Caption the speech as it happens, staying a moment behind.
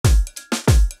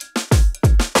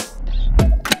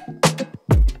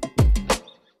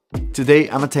Today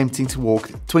I'm attempting to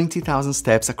walk 20,000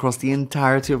 steps across the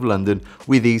entirety of London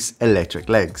with these electric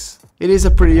legs. It is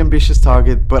a pretty ambitious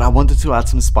target, but I wanted to add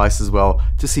some spice as well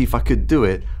to see if I could do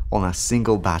it on a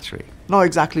single battery. Not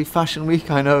exactly fashion week,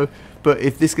 I know, but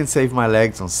if this can save my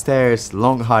legs on stairs,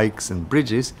 long hikes and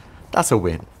bridges, that's a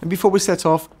win. And before we set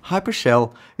off,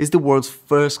 Hypershell is the world's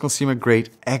first consumer-grade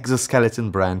exoskeleton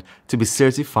brand to be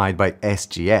certified by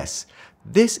SGS.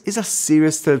 This is a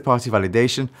serious third-party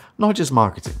validation, not just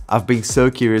marketing. I've been so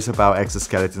curious about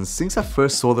exoskeletons since I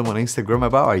first saw them on Instagram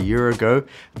about a year ago.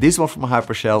 This one from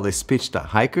Hypershell is pitched at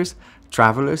hikers,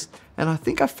 travelers, and I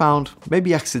think I found,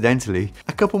 maybe accidentally,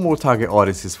 a couple more target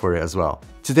audiences for it as well.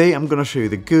 Today I'm gonna show you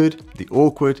the good, the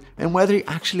awkward, and whether it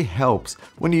actually helps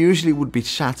when you usually would be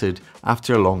shattered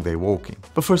after a long day walking.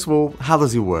 But first of all, how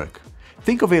does it work?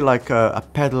 Think of it like a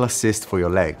pedal assist for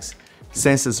your legs.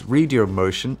 Sensors read your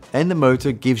motion and the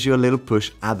motor gives you a little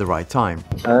push at the right time.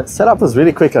 Setup was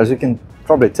really quick, as you can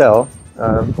probably tell.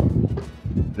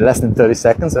 Less than 30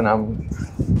 seconds and I'm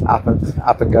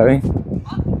up and going.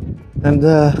 And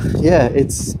yeah,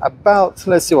 it's about,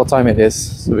 let's see what time it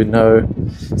is so we know.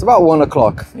 It's about 1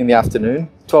 o'clock in the afternoon,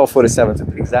 12:47 to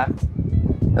be exact.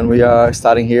 And we are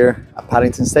starting here at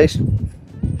Paddington station.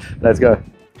 Let's go.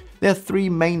 There are three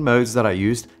main modes that I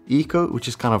used: Eco, which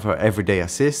is kind of her everyday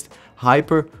assist;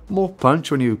 Hyper, more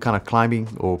punch when you're kind of climbing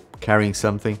or carrying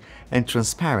something; and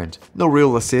Transparent, no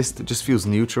real assist, it just feels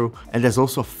neutral. And there's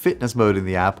also a fitness mode in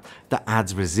the app that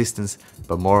adds resistance,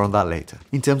 but more on that later.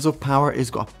 In terms of power, it's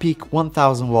got a peak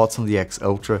 1000 watts on the X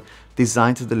Ultra,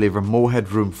 designed to deliver more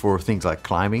headroom for things like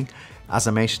climbing. As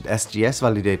I mentioned, SGS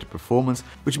validated performance,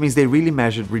 which means they really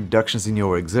measured reductions in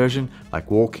your exertion,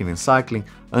 like walking and cycling,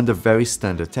 under very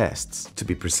standard tests. To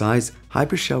be precise,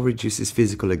 Hypershell reduces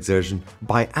physical exertion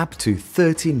by up to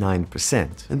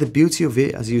 39%. And the beauty of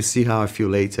it, as you see how I feel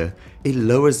later, it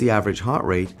lowers the average heart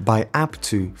rate by up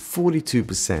to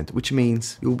 42%, which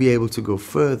means you'll be able to go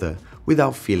further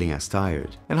without feeling as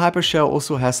tired. And Hypershell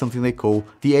also has something they call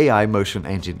the AI Motion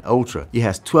Engine Ultra. It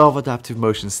has 12 adaptive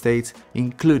motion states,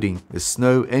 including the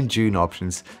snow and dune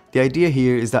options. The idea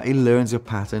here is that it learns your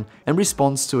pattern and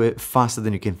responds to it faster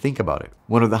than you can think about it.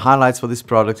 One of the highlights for this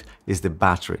product is the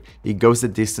battery. It goes the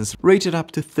distance, rated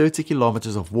up to 30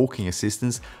 kilometers of walking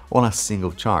assistance on a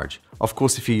single charge. Of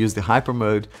course, if you use the Hyper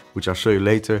mode, which I'll show you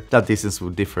later, that distance will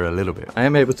differ a little bit. I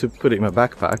am able to put it in my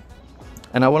backpack.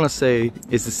 And I want to say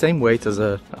it's the same weight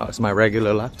as my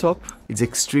regular laptop. It's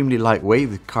extremely lightweight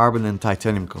with carbon and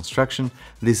titanium construction,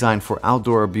 designed for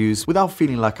outdoor abuse without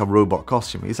feeling like a robot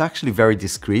costume. It's actually very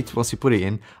discreet. Once you put it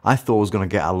in, I thought I was going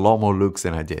to get a lot more looks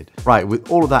than I did. Right, with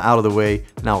all of that out of the way,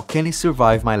 now can it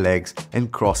survive my legs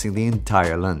and crossing the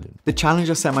entire London? The challenge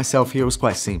I set myself here was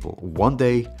quite simple. 1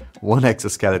 day, 1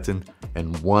 exoskeleton,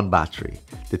 and 1 battery.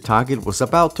 The target was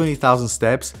about 20,000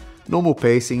 steps, normal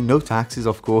pacing, no taxis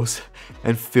of course,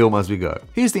 and film as we go.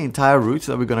 Here's the entire route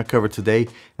that we're going to cover today,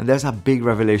 and there's a big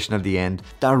revelation at the end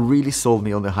that really sold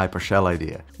me on the Hypershell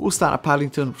idea. We'll start at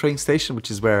Paddington train station,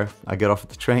 which is where I get off at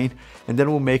the train, and then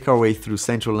we'll make our way through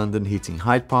central London, hitting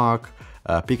Hyde Park,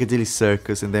 Piccadilly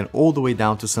Circus, and then all the way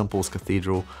down to St. Paul's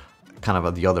Cathedral, kind of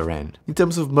at the other end. In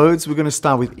terms of modes, we're going to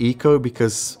start with Eco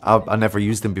because I never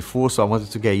used them before, so I wanted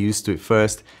to get used to it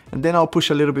first, and then I'll push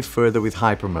a little bit further with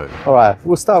Hyper mode. All right,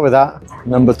 we'll start with that.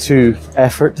 Number 2,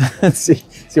 effort. see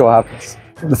what happens.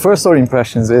 The first sort of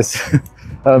impressions is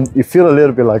you feel a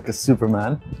little bit like a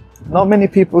Superman. Not many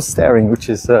people staring, which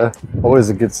is always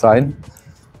a good sign,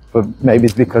 but maybe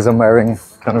it's because I'm wearing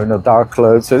kind of dark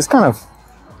clothes, so it's kind of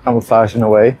camouflage in a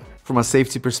way. From a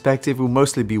safety perspective, we'll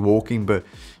mostly be walking, but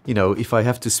you know, if I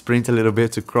have to sprint a little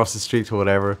bit to cross the street or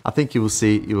whatever, I think you will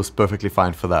see it was perfectly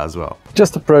fine for that as well.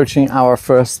 Just approaching our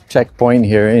first checkpoint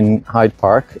here in Hyde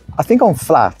Park. I think on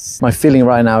flats, my feeling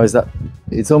right now is that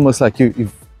it's almost like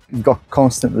you've got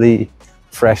constantly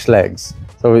fresh legs.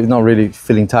 So you're not really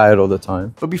feeling tired all the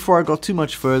time. But before I got too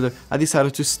much further, I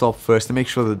decided to stop first to make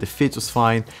sure that the fit was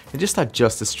fine and just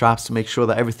adjust the straps to make sure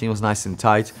that everything was nice and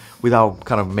tight without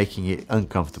kind of making it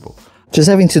uncomfortable. Just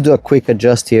having to do a quick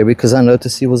adjust here because I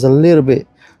noticed it was a little bit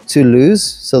too loose,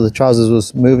 so the trousers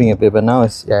was moving a bit, but now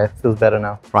it feels better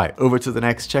now. Right, over to the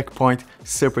next checkpoint,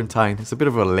 Serpentine. It's a bit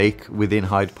of a lake within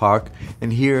Hyde Park,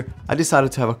 and here I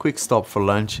decided to have a quick stop for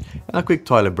lunch and a quick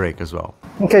toilet break as well.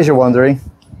 In case you're wondering,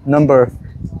 number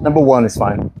 1 is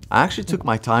fine. I actually took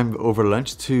my time over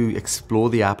lunch to explore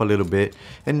the app a little bit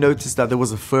and noticed that there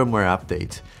was a firmware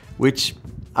update, which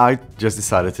I just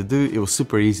decided to do. It was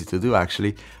super easy to do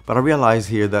actually, but I realized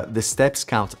here that the steps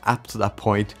count up to that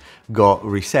point got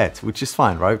reset, which is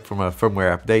fine, right? From a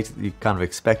firmware update, you kind of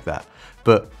expect that.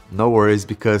 But no worries,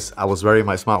 because I was wearing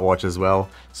my smartwatch as well,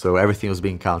 so everything was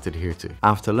being counted here too.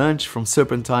 After lunch, from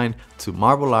Serpentine to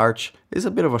Marble Arch is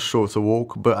a bit of a shorter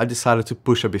walk, but I decided to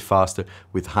push a bit faster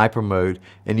with hyper mode,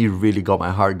 and it really got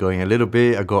my heart going a little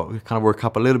bit. I got kind of work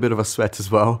up a little bit of a sweat as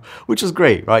well, which is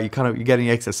great, right? You're getting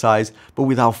exercise, but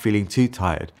without feeling too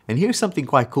tired. And here's something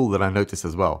quite cool that I noticed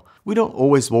as well. We don't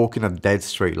always walk in a dead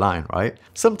straight line, right?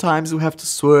 Sometimes we have to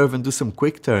swerve and do some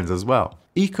quick turns as well.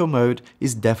 Eco mode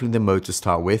is definitely the mode to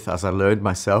start with, as I learned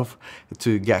myself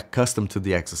to get accustomed to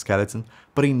the exoskeleton,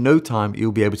 but in no time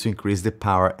you'll be able to increase the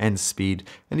power and speed,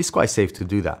 and it's quite safe to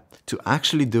do that. To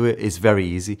actually do it is very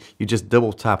easy. You just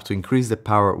double tap to increase the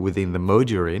power within the mode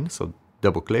you're in, so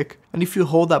double click, and if you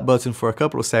hold that button for a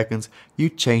couple of seconds, you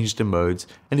change the modes,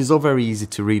 and it's all very easy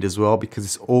to read as well because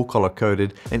it's all color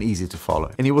coded and easy to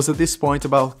follow. And it was at this point,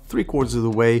 about 3/4 of the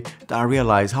way, that I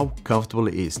realized how comfortable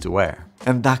it is to wear.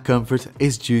 And that comfort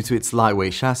is due to its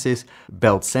lightweight chassis,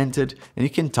 belt centered, and you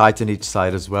can tighten each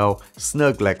side as well,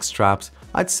 snug leg straps.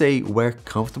 I'd say wear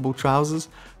comfortable trousers,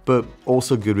 but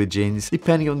also good with jeans.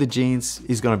 Depending on the jeans,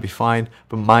 it's gonna be fine,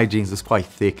 but my jeans was quite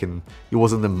thick and it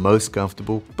wasn't the most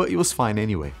comfortable, but it was fine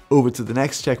anyway. Over to the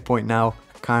next checkpoint now,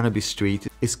 Carnaby Street.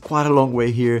 It's quite a long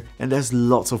way here, and there's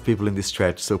lots of people in this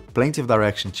stretch, so plenty of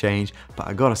direction change, but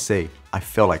I gotta say, I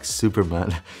felt like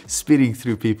Superman, speeding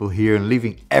through people here and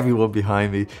leaving everyone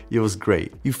behind me. It was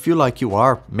great. You feel like you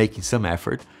are making some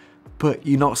effort, but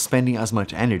you're not spending as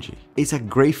much energy. It's a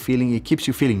great feeling, it keeps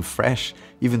you feeling fresh,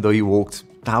 even though you walked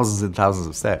thousands and thousands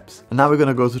of steps. And now we're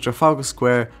gonna go to Trafalgar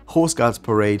Square, Horse Guards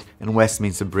Parade and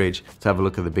Westminster Bridge to have a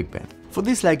look at the Big Ben. For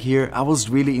this leg here, I was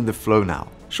really in the flow now.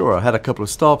 Sure, I had a couple of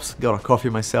stops, got a coffee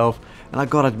myself, and I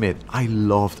gotta admit, I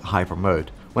loved hyper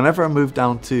mode. Whenever I moved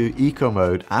down to eco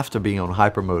mode after being on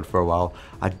hyper mode for a while,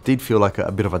 I did feel like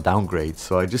a bit of a downgrade,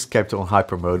 so I just kept on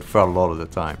hyper mode for a lot of the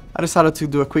time. I decided to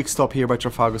do a quick stop here by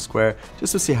Trafalgar Square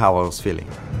just to see how I was feeling.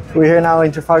 We're here now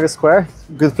in Trafalgar Square.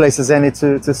 Good place as any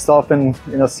to stop and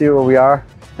see where we are.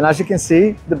 And as you can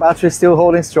see, the battery is still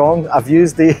holding strong. I've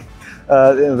used the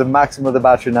maximum of the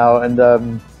battery now, and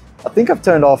I think I've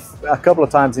turned off a couple of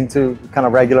times into kind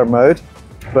of regular mode.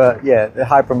 But yeah, the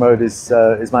hyper mode is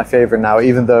my favorite now,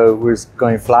 even though we're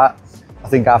going flat. I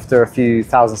think after a few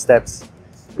thousand steps,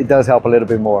 it does help a little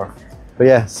bit more. But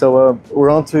yeah, so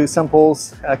we're on to St.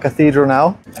 Paul's Cathedral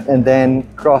now, and then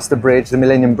cross the bridge, the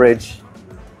Millennium Bridge,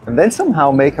 and then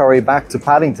somehow make our way back to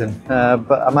Paddington.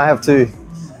 But I might have to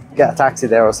get a taxi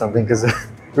there or something, because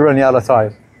we're running out of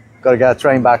time. Got to get a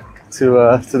train back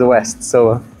to the west.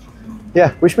 So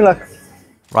yeah, wish me luck.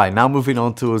 Right, now moving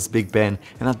on towards Big Ben,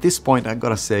 and at this point I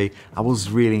gotta say, I was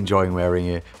really enjoying wearing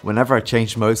it. Whenever I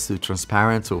changed modes to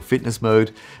transparent or fitness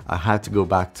mode, I had to go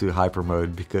back to hyper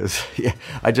mode because yeah,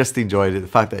 I just enjoyed it. The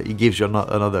fact that it gives you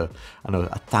another, I don't know,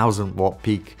 1,000-watt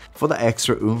peak for the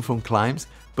extra oomph on climbs,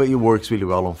 but it works really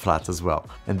well on flats as well.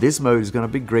 And this mode is gonna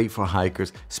be great for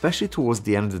hikers, especially towards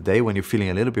the end of the day when you're feeling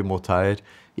a little bit more tired.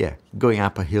 Yeah, going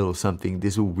up a hill or something,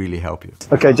 this will really help you.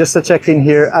 Okay, just to check in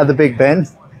here at the Big Ben.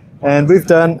 And we've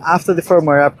done, after the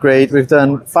firmware upgrade, we've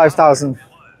done 5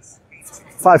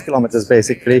 kilometers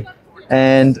basically.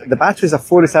 And the batteries are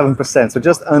 47%, so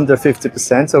just under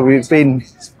 50%. So we've been,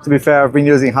 to be fair, I've been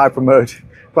using hyper mode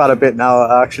quite a bit now.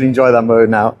 I actually enjoy that mode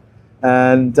now.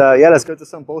 And yeah, let's go to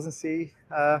St. Paul's and see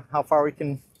how far we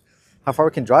can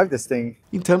drive this thing.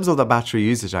 In terms of the battery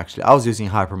usage, actually, I was using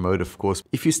hyper mode, of course.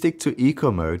 If you stick to eco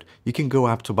mode, you can go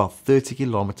up to about 30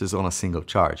 kilometers on a single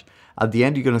charge. At the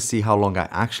end, you're going to see how long I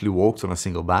actually walked on a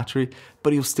single battery,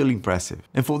 but it was still impressive.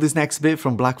 And for this next bit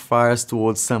from Blackfriars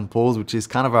towards St. Paul's, which is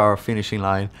kind of our finishing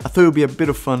line, I thought it would be a bit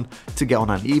of fun to get on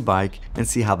an e-bike and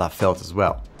see how that felt as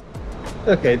well.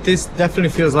 Okay, this definitely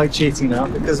feels like cheating now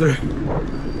because we're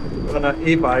on an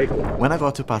e-bike. When I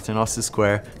got to Paddington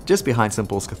Square, just behind St.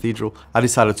 Paul's Cathedral, I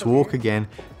decided to walk again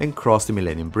and cross the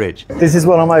Millennium Bridge. This is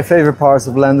one of my favorite parts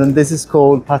of London. This is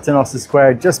called Paddington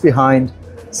Square, just behind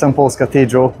St. Paul's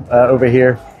Cathedral over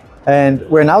here. And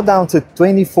we're now down to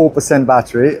 24%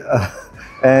 battery.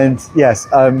 And yes,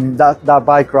 that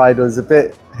bike ride was a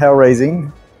bit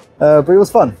hell-raising, but it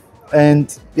was fun.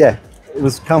 And yeah, it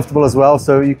was comfortable as well,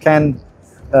 so you can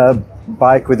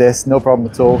bike with this, no problem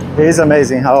at all. It is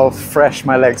amazing how fresh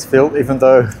my legs feel, even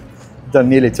though I've done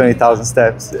nearly 20,000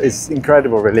 steps. It's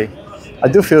incredible, really. I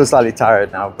do feel slightly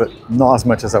tired now, but not as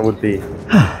much as I would be.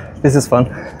 This is fun.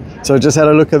 So just had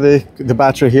a look at the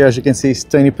battery here. As you can see, it's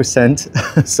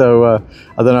 20%. So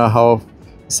I don't know how,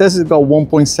 it says it's got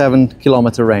 1.7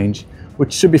 kilometer range,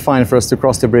 which should be fine for us to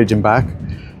cross the bridge and back.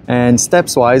 And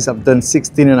steps wise, I've done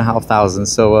 16,500.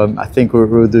 So I think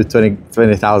we'll do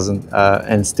 20,000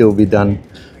 and still be done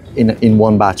in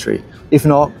one battery. If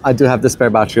not, I do have the spare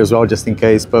battery as well, just in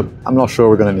case, but I'm not sure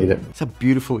we're gonna need it. It's a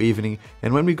beautiful evening,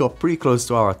 and when we got pretty close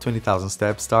to our 20,000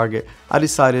 steps target, I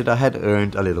decided I had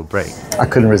earned a little break. I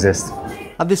couldn't resist.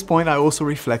 At this point, I also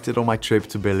reflected on my trip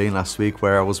to Berlin last week,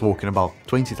 where I was walking about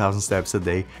 20,000 steps a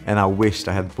day, and I wished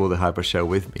I had brought the Hypershell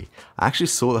with me. I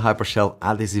actually saw the Hypershell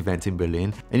at this event in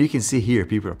Berlin, and you can see here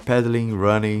people are pedaling,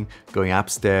 running, going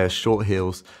upstairs, short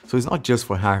hills, so it's not just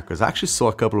for hikers. I actually saw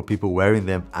a couple of people wearing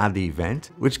them at the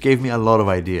event, which gave me a lot of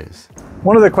ideas.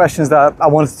 One of the questions that I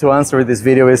wanted to answer in this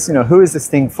video is, who is this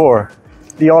thing for?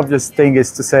 The obvious thing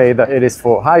is to say that it is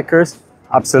for hikers.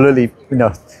 Absolutely,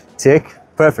 tick,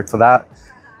 perfect for that.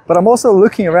 But I'm also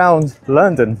looking around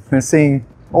London and seeing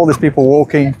all these people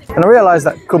walking, and I realized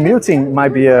that commuting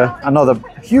might be another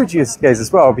huge use case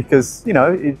as well, because you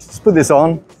just put this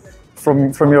on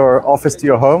from your office to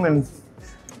your home, and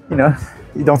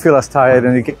you don't feel as tired,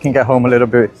 and you can get home a little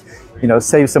bit,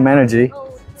 save some energy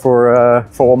for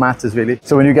what matters really.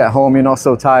 So when you get home, you're not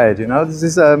so tired. This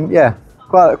is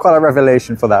quite a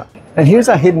revelation for that. And here's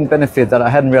a hidden benefit that I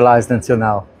hadn't realized until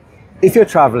now. If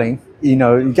you're traveling,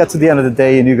 you get to the end of the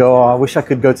day and you go, oh, I wish I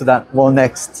could go to that one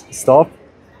next stop.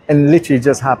 And literally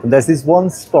just happened. There's this one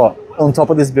spot on top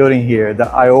of this building here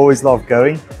that I always love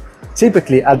going.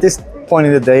 Typically at this point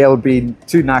in the day, I would be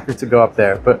too knackered to go up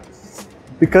there. But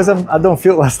because I don't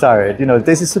feel less tired,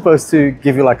 this is supposed to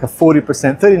give you like a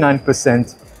 40%,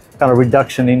 39% kind of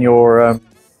reduction in your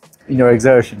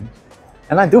exertion.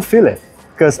 And I do feel it,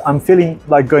 because I'm feeling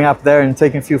like going up there and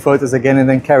taking a few photos again and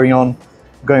then carrying on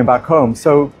going back home.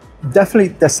 So definitely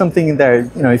there's something in there.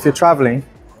 If you're traveling,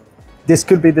 this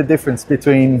could be the difference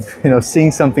between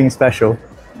seeing something special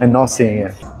and not seeing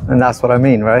it. And that's what I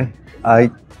mean, right? I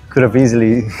could have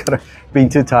easily been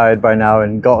too tired by now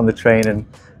and got on the train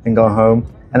and gone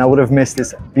home, and I would have missed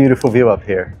this beautiful view up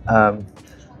here.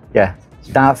 Yeah,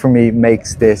 that for me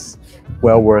makes this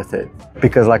well worth it,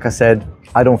 because like I said,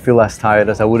 I don't feel as tired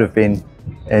as I would have been,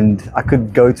 and I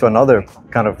could go to another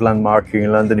kind of landmark here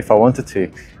in London if I wanted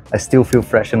to. I still feel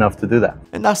fresh enough to do that.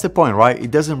 And that's the point, right? It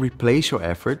doesn't replace your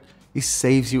effort. It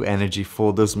saves you energy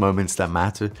for those moments that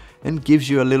matter and gives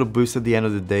you a little boost at the end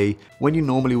of the day when you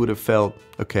normally would have felt,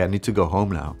 okay, I need to go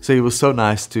home now. So it was so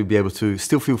nice to be able to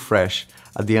still feel fresh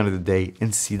at the end of the day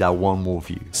and see that one more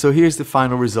view. So here's the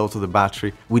final result of the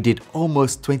battery. We did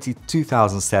almost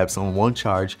 22,000 steps on one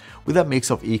charge with a mix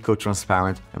of eco,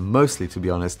 transparent, and mostly, to be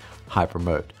honest, hyper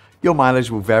mode. Your mileage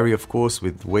will vary, of course,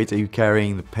 with the weight that you're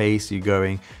carrying, the pace you're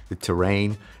going, the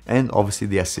terrain, and obviously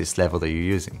the assist level that you're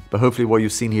using. But hopefully what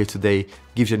you've seen here today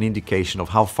gives you an indication of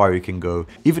how far you can go,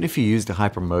 even if you use the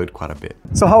hyper mode quite a bit.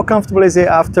 So how comfortable is it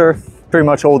after pretty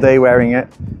much all day wearing it?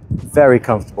 Very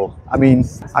comfortable. I mean,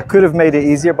 I could have made it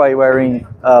easier by wearing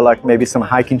like maybe some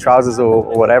hiking trousers or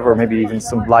whatever, or maybe even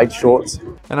some light shorts.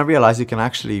 And I realized you can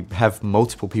actually have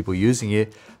multiple people using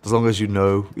it as long as you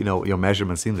know your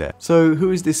measurements in there. So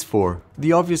who is this for?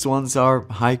 The obvious ones are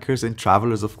hikers and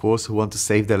travelers, of course, who want to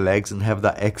save their legs and have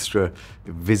that extra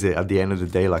visit at the end of the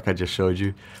day like I just showed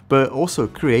you. But also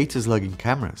creators lugging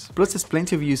cameras. Plus there's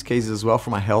plenty of use cases as well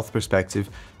from a health perspective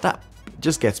that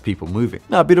just gets people moving.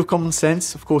 Now a bit of common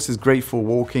sense, of course, is great for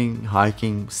walking,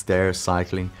 hiking, stairs,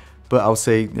 cycling. But I would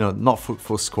say, not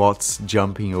for squats,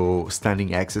 jumping or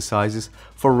standing exercises.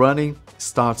 For running,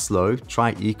 start slow,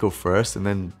 try eco first and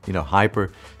then,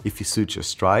 hyper if you suit your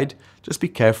stride. Just be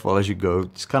careful as you go,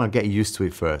 just kind of get used to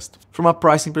it first. From a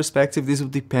pricing perspective, this will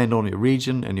depend on your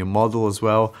region and your model as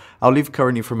well. I'll leave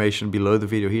current information below the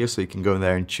video here so you can go in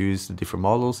there and choose the different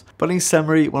models. But in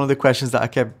summary, one of the questions that I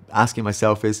kept asking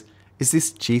myself is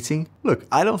this cheating? Look,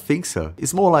 I don't think so.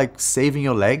 It's more like saving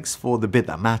your legs for the bit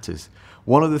that matters.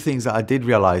 One of the things that I did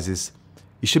realize is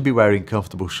you should be wearing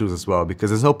comfortable shoes as well, because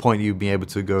there's no point in you being able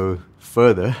to go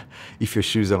further if your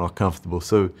shoes are not comfortable.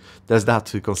 So there's that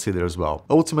to consider as well.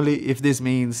 Ultimately, if this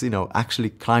means, actually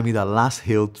climbing that last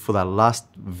hill for that last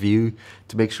view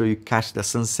to make sure you catch the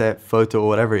sunset photo or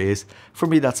whatever it is, for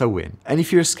me, that's a win. And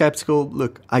if you're skeptical,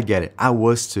 look, I get it. I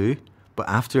was too. But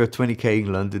after a 20K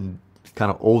in London, kind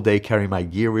of all day carrying my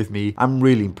gear with me, I'm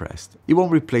really impressed. It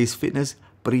won't replace fitness,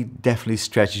 but it definitely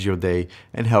stretches your day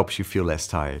and helps you feel less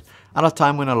tired. At a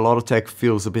time when a lot of tech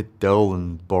feels a bit dull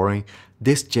and boring,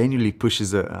 this genuinely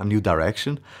pushes a new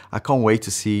direction. I can't wait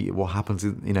to see what happens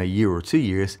in a year or 2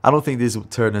 years. I don't think this will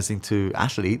turn us into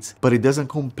athletes, but it doesn't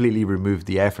completely remove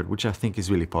the effort, which I think is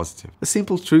really positive. The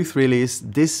simple truth really is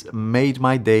this made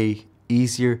my day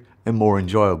easier and more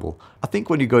enjoyable. I think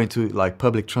when you go into like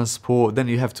public transport, then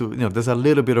you have to, there's a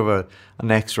little bit of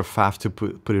an extra faff to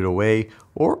put it away,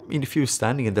 or if you're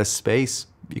standing in that space,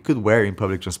 you could wear it in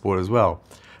public transport as well.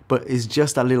 But it's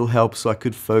just a little help so I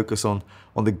could focus on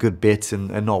the good bits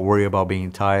and not worry about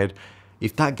being tired.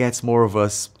 If that gets more of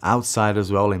us outside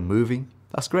as well and moving,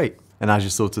 that's great. And as you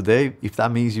saw today, if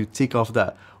that means you tick off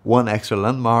that one extra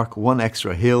landmark, one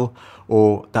extra hill,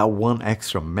 or that one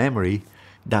extra memory,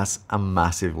 that's a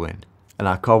massive win. And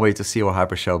I can't wait to see what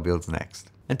Hypershell builds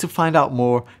next. And to find out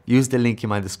more, use the link in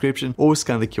my description or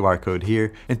scan the QR code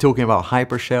here. And talking about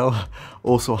Hypershell,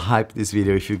 also hype this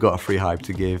video if you've got a free hype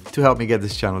to give to help me get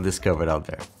this channel discovered out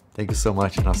there. Thank you so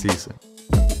much, and I'll see you soon.